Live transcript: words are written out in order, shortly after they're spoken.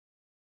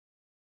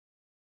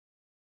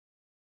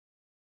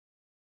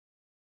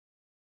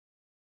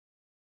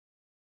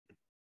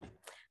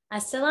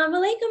Assalamu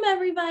alaikum,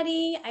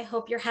 everybody. I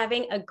hope you're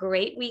having a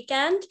great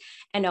weekend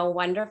and a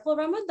wonderful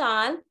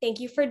Ramadan. Thank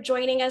you for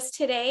joining us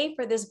today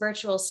for this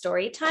virtual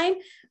story time.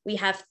 We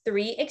have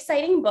 3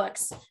 exciting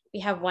books. We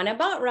have one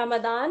about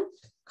Ramadan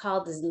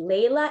called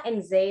Layla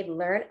and Zayd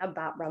Learn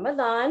About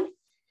Ramadan.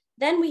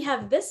 Then we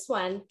have this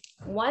one,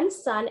 One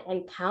Sun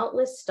and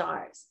Countless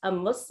Stars, a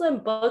Muslim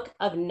book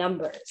of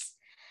numbers.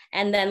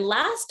 And then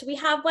last, we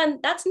have one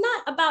that's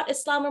not about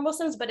Islam or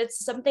Muslims, but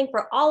it's something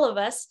for all of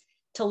us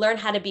to learn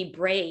how to be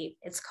brave.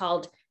 It's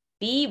called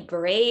Be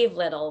Brave,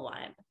 Little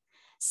One.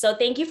 So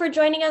thank you for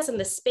joining us in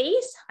the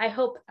space. I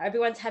hope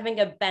everyone's having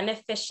a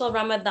beneficial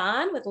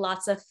Ramadan with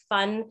lots of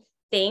fun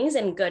things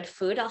and good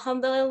food,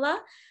 alhamdulillah.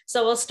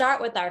 So we'll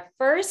start with our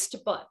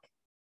first book,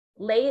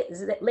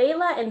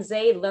 Layla and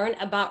Zayd Learn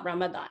About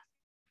Ramadan.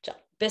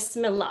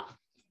 Bismillah.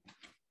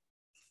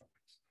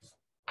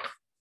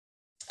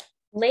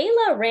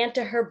 Layla ran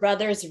to her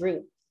brother's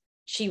room.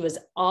 She was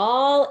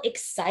all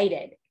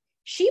excited.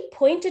 She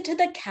pointed to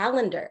the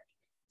calendar.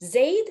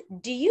 Zayd,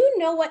 do you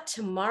know what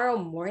tomorrow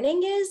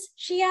morning is?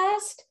 She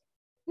asked.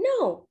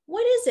 No,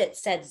 what is it?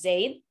 Said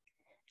Zayd.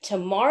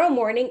 Tomorrow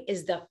morning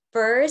is the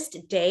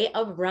first day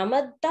of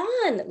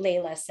Ramadan,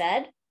 Layla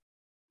said.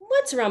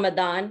 What's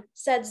Ramadan?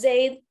 Said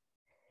Zayd.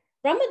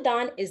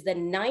 Ramadan is the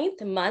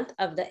 9th month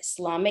of the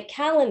Islamic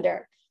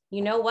calendar.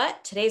 You know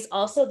what? Today's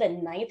also the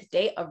 9th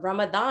day of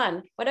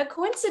Ramadan. What a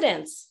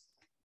coincidence.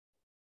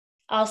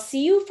 I'll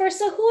see you for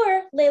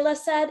suhoor, Layla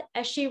said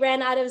as she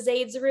ran out of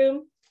Zayd's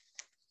room.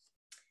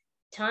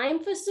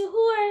 Time for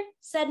suhoor,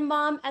 said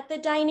Mom at the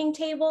dining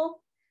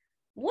table.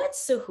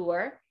 What's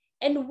suhoor?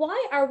 And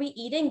why are we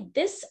eating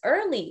this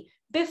early,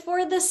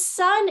 before the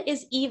sun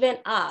is even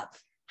up?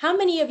 How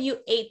many of you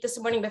ate this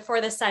morning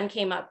before the sun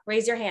came up?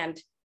 Raise your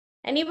hand.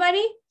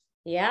 Anybody?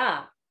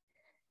 Yeah.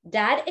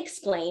 Dad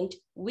explained,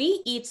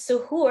 we eat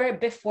suhoor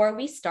before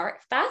we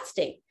start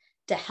fasting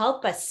to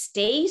help us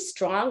stay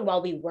strong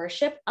while we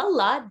worship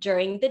Allah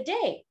during the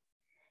day.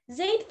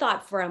 Zayd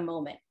thought for a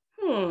moment.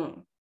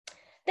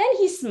 Then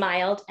he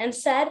smiled and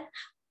said,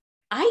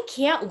 I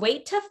can't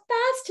wait to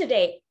fast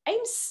today.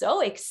 I'm so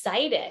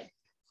excited.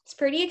 It's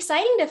pretty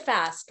exciting to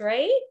fast,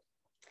 right?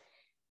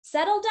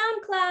 Settle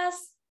down,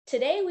 class.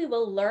 Today we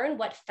will learn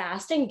what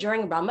fasting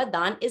during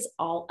Ramadan is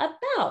all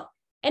about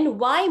and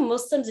why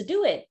Muslims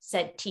do it,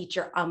 said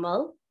teacher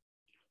Amal.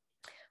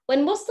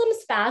 When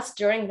Muslims fast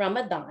during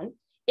Ramadan,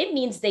 it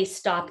means they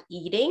stop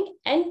eating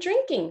and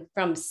drinking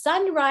from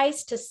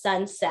sunrise to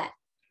sunset.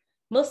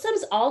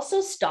 Muslims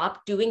also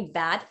stop doing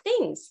bad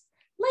things,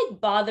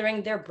 like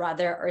bothering their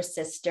brother or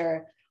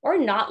sister or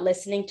not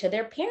listening to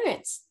their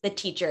parents, the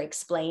teacher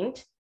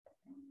explained.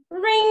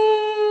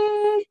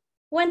 Ring!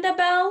 Went the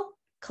bell.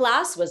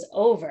 Class was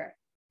over.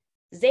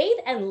 Zayd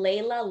and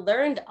Layla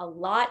learned a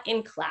lot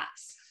in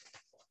class.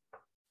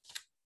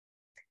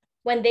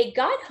 When they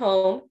got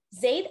home,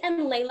 Zayd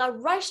and Layla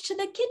rushed to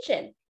the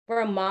kitchen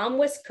where Mom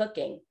was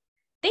cooking.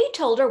 They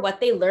told her what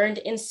they learned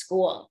in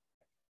school.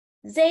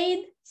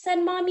 Zayd said,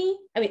 Mommy,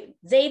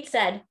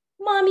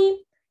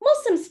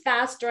 Muslims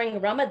fast during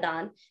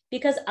Ramadan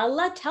because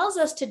Allah tells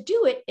us to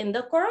do it in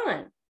the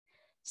Quran,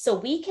 so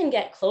we can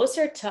get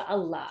closer to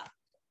Allah.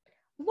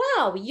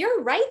 Wow,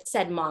 you're right,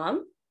 said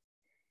Mom,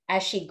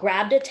 as she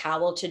grabbed a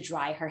towel to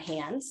dry her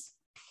hands.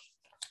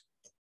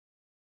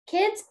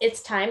 Kids,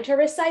 it's time to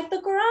recite the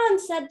Quran,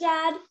 said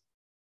Dad.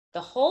 The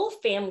whole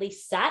family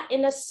sat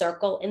in a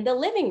circle in the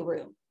living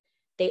room.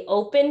 They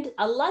opened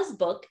Allah's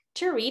book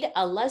to read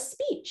Allah's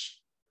speech.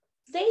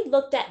 Zayd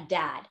looked at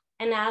Dad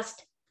and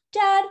asked,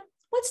 Dad,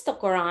 what's the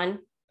Quran?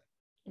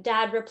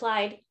 Dad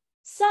replied,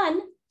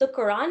 Son, the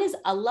Quran is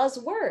Allah's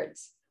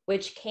words,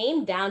 which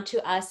came down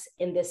to us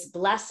in this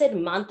blessed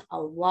month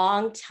a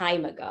long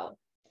time ago.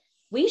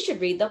 We should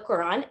read the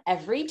Quran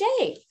every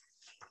day.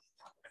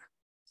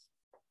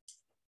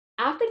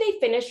 After they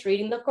finished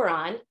reading the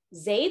Quran,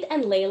 Zayd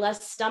and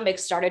Layla's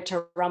stomachs started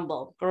to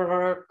rumble.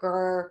 Grr,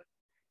 grr.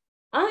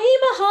 I'm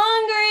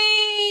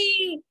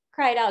hungry,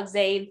 cried out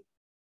Zayd.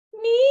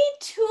 Me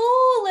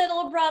too,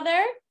 little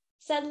brother,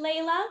 said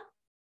Layla.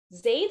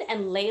 Zayd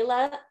and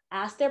Layla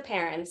asked their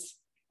parents,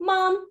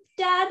 Mom,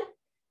 Dad,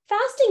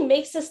 fasting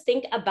makes us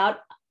think about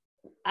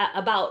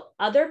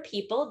other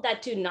people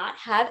that do not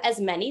have as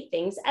many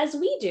things as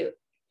we do.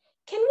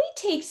 Can we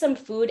take some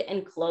food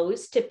and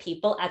clothes to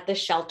people at the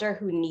shelter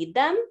who need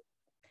them?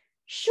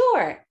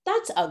 Sure,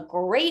 that's a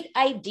great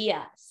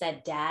idea,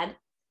 said Dad.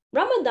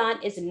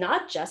 Ramadan is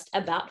not just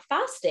about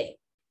fasting.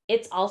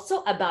 It's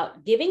also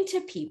about giving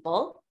to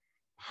people,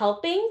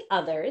 helping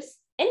others,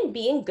 and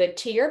being good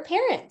to your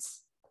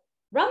parents.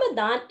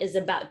 Ramadan is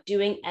about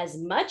doing as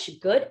much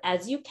good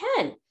as you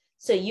can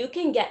so you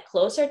can get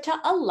closer to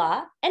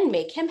Allah and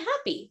make Him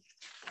happy.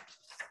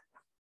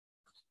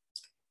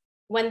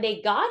 When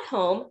they got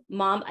home,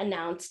 Mom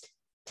announced,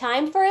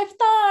 time for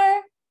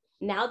iftar.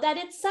 Now that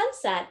it's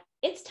sunset,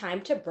 it's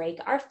time to break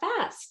our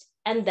fast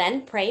and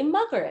then pray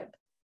Maghrib.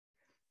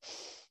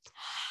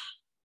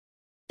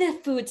 The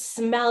food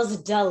smells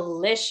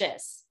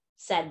delicious,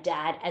 said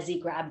Dad as he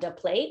grabbed a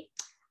plate.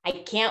 I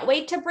can't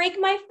wait to break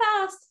my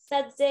fast,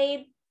 said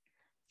Zayd.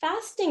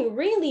 fasting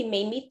really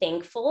made me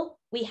thankful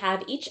we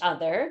have each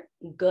other,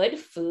 good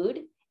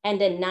food,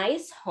 and a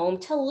nice home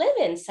to live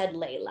in, said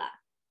Layla.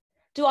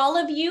 Do all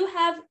of you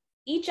have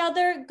each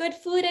other good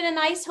food and a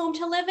nice home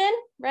to live in,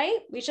 right?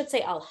 We should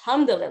say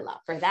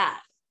Alhamdulillah for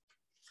that.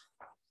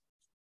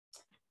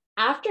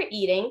 After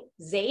eating,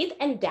 Zayd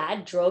and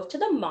Dad drove to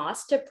the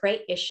mosque to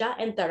pray Isha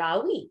and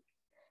Taraweeh,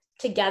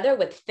 together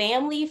with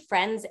family,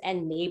 friends,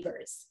 and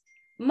neighbors.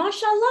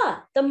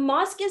 Mashallah, the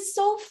mosque is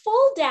so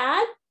full,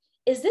 Dad.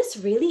 Is this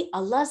really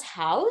Allah's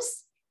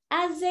house?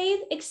 Asked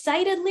Zayd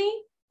excitedly.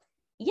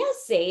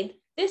 Yes, Zayd,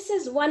 this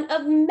is one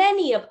of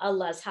many of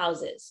Allah's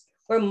houses,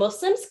 where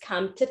Muslims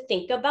come to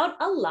think about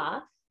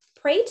Allah,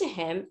 pray to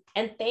Him,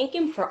 and thank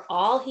Him for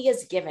all He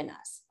has given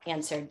us,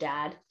 answered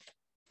Dad.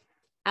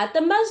 At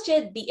the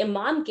masjid, the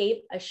Imam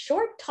gave a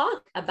short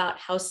talk about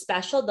how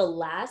special the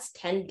last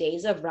 10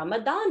 days of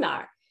Ramadan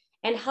are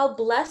and how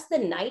blessed the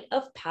night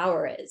of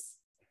power is.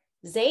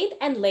 Zayd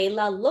and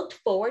Layla looked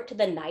forward to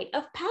the night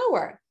of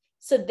power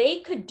so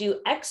they could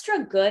do extra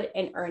good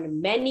and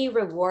earn many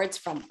rewards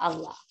from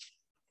Allah.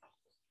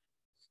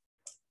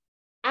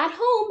 At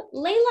home,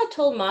 Layla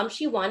told Mom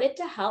she wanted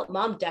to help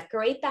Mom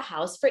decorate the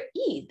house for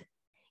Eid.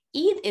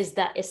 Eid is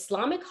the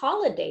Islamic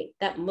holiday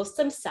that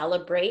Muslims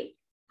celebrate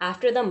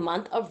after the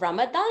month of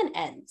Ramadan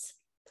ends.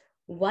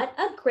 What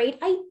a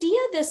great idea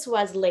this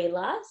was,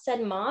 Layla,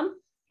 said Mom.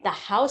 The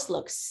house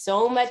looks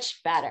so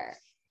much better.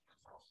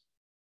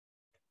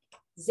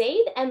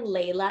 Zayd and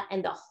Layla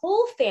and the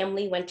whole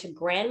family went to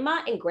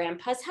Grandma and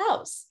Grandpa's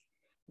house.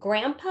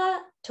 Grandpa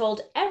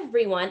told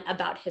everyone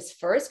about his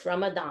first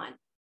Ramadan.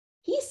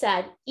 He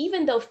said,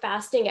 even though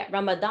fasting at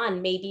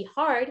Ramadan may be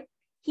hard,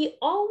 he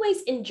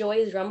always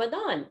enjoys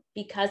Ramadan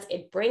because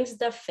it brings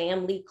the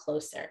family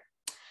closer.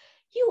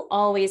 You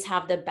always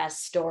have the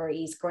best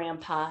stories,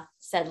 Grandpa,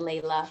 said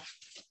Layla.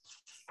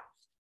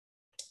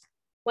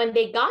 When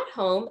they got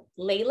home,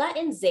 Layla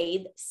and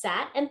Zayd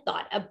sat and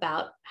thought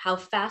about how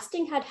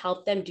fasting had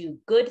helped them do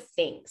good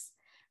things,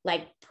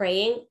 like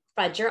praying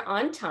Fajr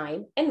on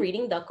time and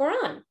reading the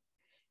Quran.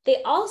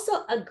 They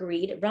also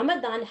agreed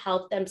Ramadan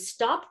helped them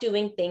stop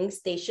doing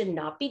things they should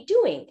not be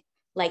doing,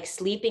 like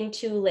sleeping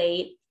too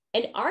late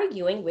and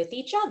arguing with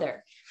each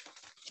other.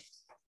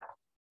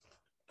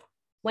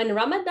 When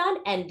Ramadan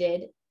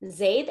ended,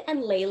 Zayd and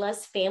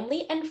Layla's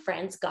family and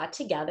friends got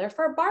together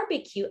for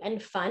barbecue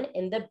and fun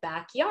in the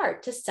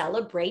backyard to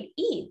celebrate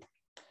Eid.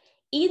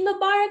 Eid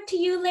Mubarak to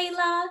you,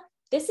 Layla.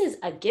 This is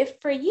a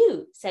gift for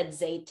you, said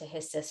Zayd to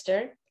his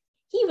sister.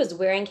 He was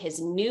wearing his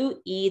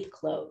new Eid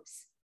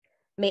clothes.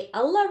 May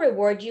Allah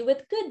reward you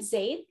with good,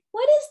 Zayd.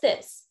 What is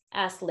this?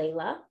 Asked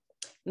Layla.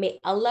 May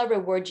Allah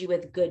reward you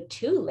with good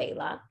too,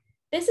 Layla.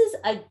 This is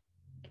a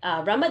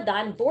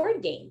Ramadan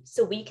board game,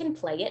 so we can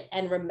play it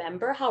and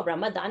remember how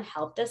Ramadan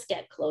helped us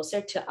get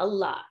closer to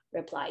Allah,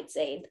 replied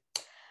Zayd.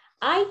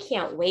 I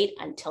can't wait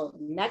until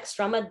next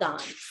Ramadan,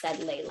 said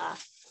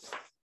Layla.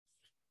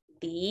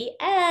 The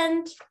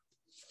end.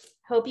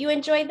 Hope you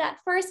enjoyed that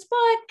first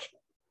book.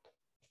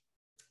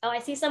 Oh, I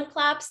see some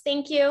claps.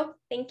 Thank you.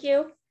 Thank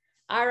you.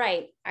 All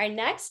right, our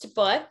next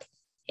book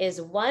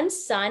is One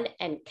Sun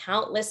and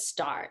Countless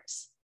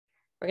Stars.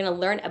 We're going to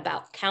learn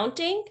about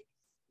counting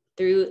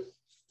through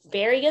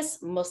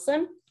various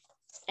Muslim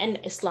and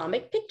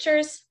Islamic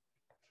pictures.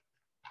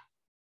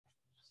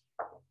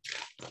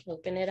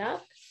 Open it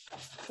up.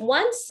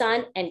 One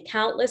Sun and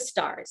Countless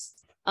Stars,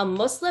 a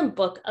Muslim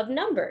book of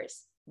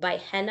numbers by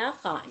Hena.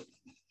 Let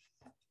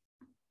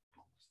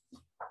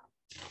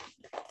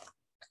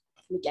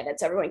me get it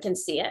so everyone can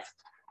see it.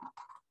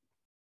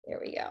 There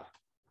we go.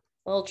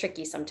 A little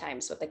tricky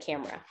sometimes with the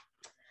camera.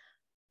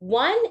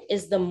 One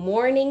is the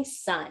morning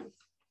sun,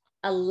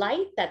 a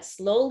light that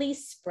slowly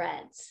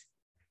spreads.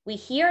 We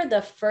hear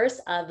the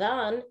first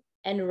adhan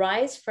and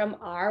rise from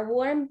our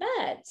warm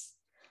beds.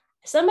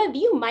 Some of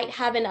you might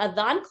have an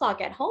adhan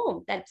clock at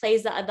home that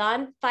plays the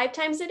adhan 5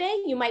 times a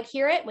day. You might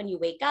hear it when you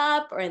wake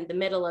up or in the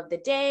middle of the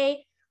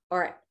day,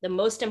 or the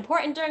most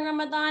important during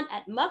Ramadan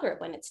at Maghrib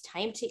when it's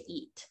time to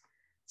eat.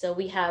 So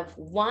we have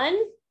one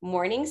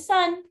morning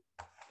sun.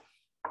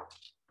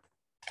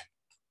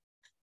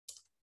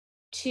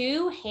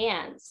 Two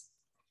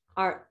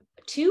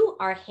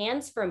are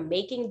hands for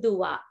making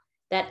dua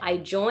that I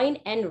join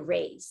and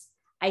raise.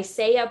 I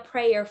say a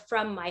prayer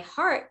from my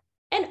heart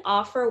and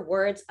offer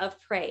words of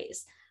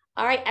praise.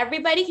 All right,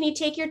 everybody, can you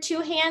take your 2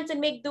 hands and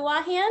make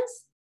dua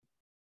hands?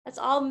 Let's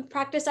all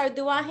practice our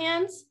dua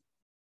hands.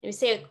 You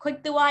say a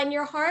quick dua in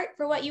your heart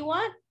for what you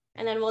want,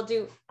 and then we'll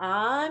do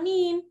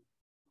Ameen.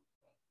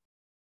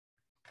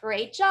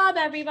 Great job,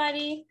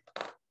 everybody.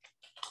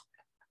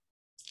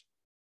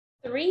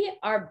 3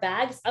 are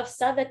bags of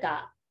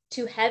sadaqah,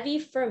 too heavy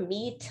for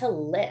me to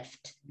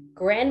lift.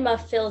 Grandma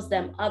fills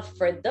them up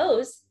for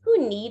those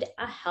who need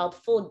a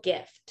helpful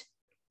gift.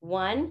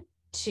 1,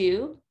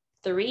 2,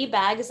 3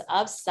 bags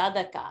of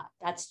sadaqah.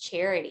 That's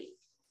charity.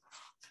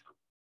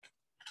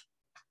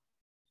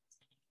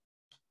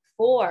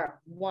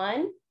 4,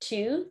 1,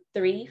 2,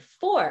 3,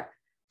 4.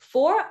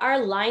 4 are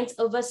lines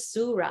of a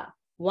surah.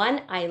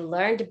 1 I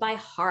learned by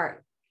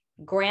heart.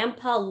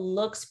 Grandpa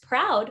looks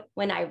proud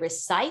when I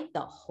recite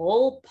the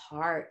whole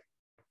part.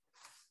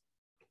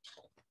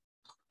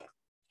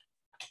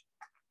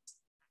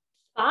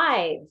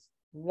 5.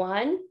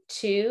 1,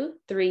 2,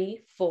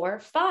 3, 4,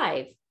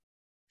 5.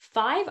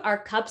 5 are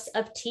cups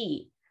of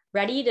tea,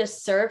 ready to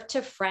serve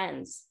to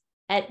friends.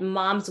 At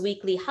Mom's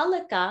weekly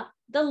halakha,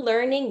 the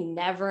learning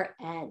never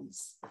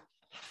ends.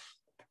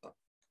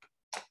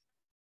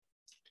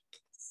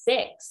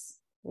 6.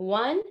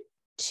 1,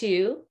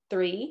 2,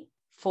 3,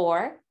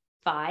 4,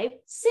 5,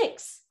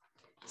 6.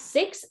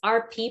 6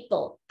 are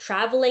people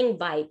traveling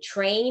by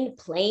train,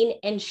 plane,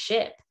 and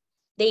ship.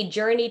 They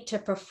journey to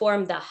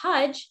perform the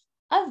Hajj,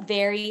 a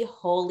very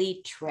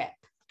holy trip.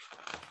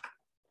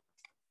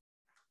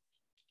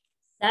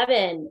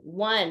 7.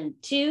 1,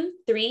 2,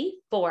 3,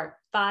 4,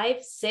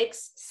 5,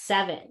 6,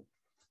 7.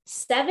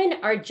 7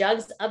 are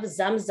jugs of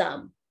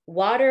Zamzam,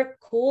 water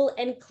cool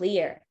and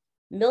clear.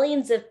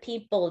 Millions of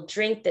people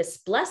drink this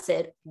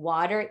blessed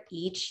water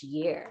each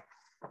year.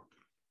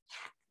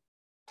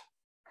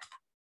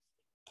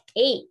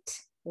 8.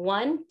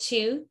 1,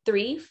 2,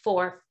 3,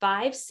 4,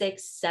 5,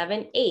 6,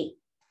 7, 8.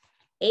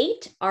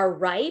 8 are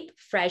ripe,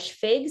 fresh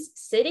figs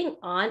sitting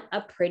on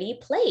a pretty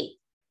plate.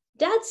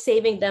 Dad's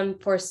saving them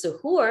for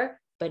suhoor,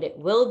 but it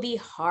will be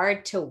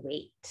hard to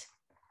wait.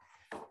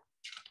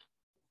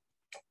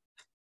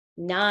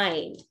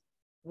 9.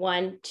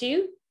 1,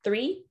 2,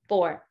 3,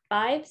 4,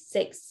 5,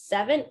 6,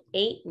 7,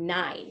 8,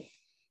 9.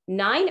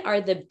 9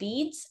 are the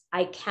beads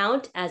I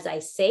count as I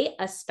say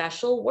a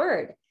special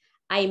word.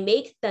 I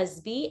make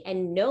tasbih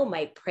and know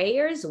my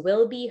prayers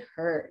will be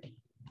heard.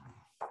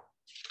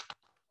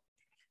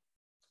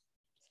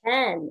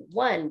 10.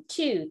 1,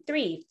 2,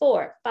 3,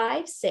 4,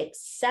 5, 6,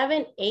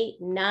 7, 8,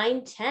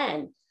 9,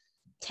 10.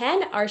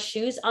 10 are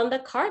shoes on the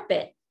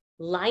carpet,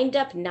 lined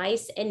up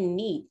nice and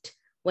neat.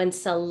 When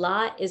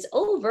Salah is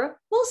over,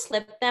 we'll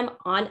slip them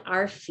on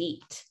our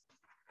feet.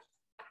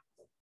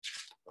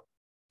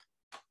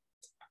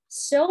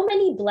 So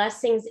many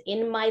blessings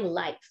in my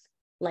life,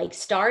 like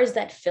stars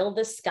that fill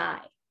the sky.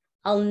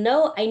 I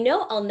know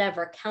I'll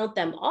never count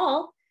them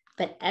all,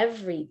 but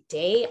every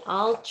day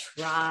I'll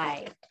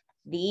try.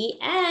 The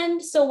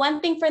end. So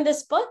one thing from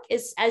this book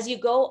is as you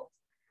go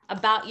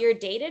about your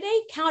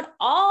day-to-day, count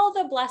all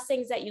the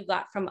blessings that you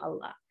got from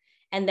Allah.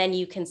 And then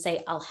you can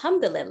say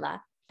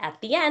Alhamdulillah at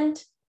the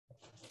end.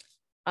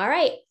 All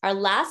right, our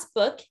last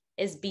book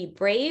is Be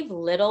Brave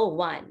Little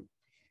One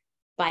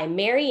by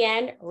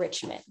Marianne,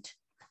 Richmond.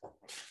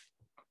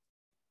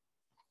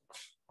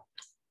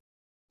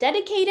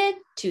 Dedicated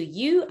to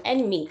you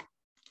and me.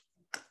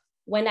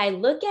 When I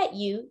look at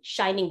you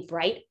shining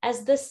bright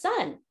as the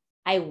sun,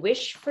 I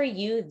wish for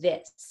you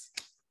this.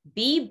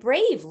 Be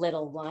brave,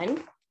 little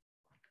one.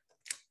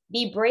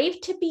 Be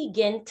brave to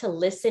begin to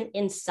listen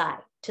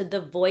inside to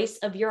the voice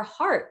of your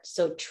heart,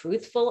 so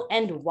truthful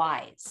and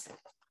wise.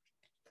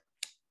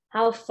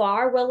 How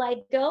far will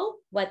I go?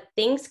 What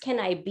things can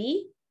I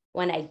be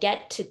when I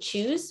get to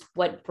choose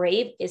what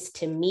brave is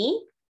to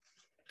me?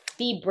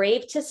 Be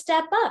brave to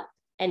step up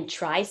and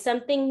try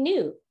something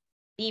new.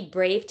 Be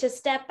brave to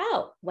step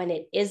out when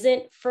it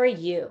isn't for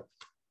you.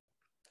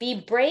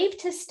 Be brave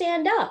to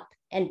stand up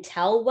and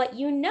tell what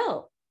you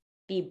know.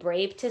 Be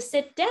brave to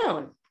sit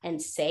down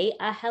and say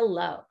a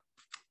hello.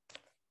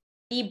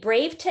 Be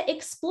brave to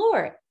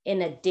explore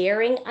in a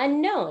daring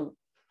unknown.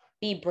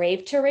 Be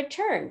brave to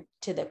return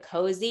to the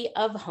cozy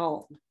of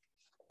home.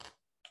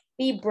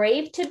 Be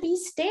brave to be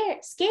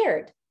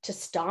scared, to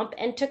stomp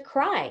and to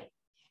cry.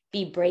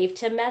 Be brave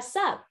to mess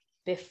up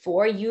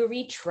before you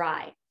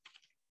retry.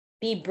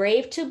 Be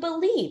brave to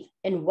believe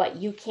in what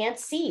you can't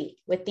see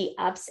with the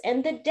ups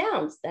and the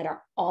downs that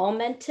are all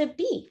meant to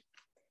be.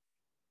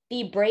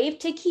 Be brave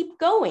to keep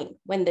going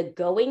when the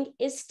going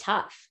is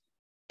tough.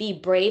 Be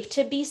brave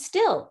to be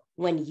still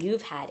when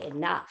you've had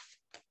enough.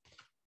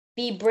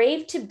 Be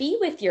brave to be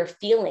with your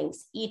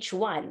feelings, each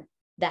one,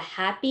 the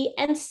happy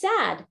and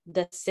sad,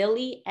 the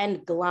silly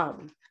and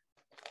glum.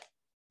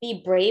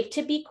 Be brave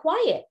to be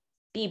quiet.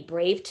 Be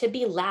brave to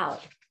be loud.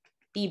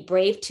 Be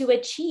brave to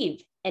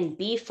achieve and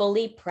be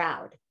fully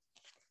proud.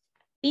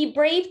 Be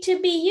brave to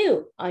be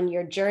you on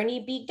your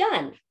journey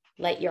begun.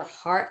 Let your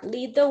heart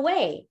lead the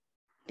way.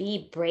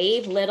 Be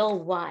brave,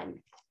 little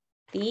one.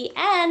 The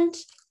end.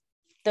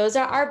 Those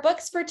are our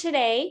books for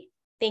today.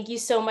 Thank you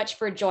so much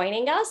for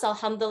joining us.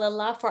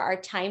 Alhamdulillah for our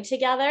time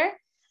together.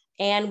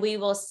 And we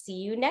will see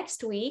you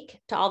next week.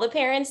 To all the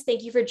parents,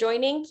 thank you for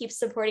joining. Keep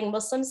supporting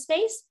Muslim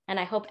Space. And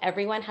I hope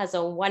everyone has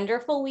a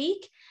wonderful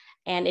week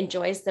and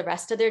enjoys the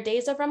rest of their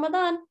days of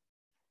Ramadan.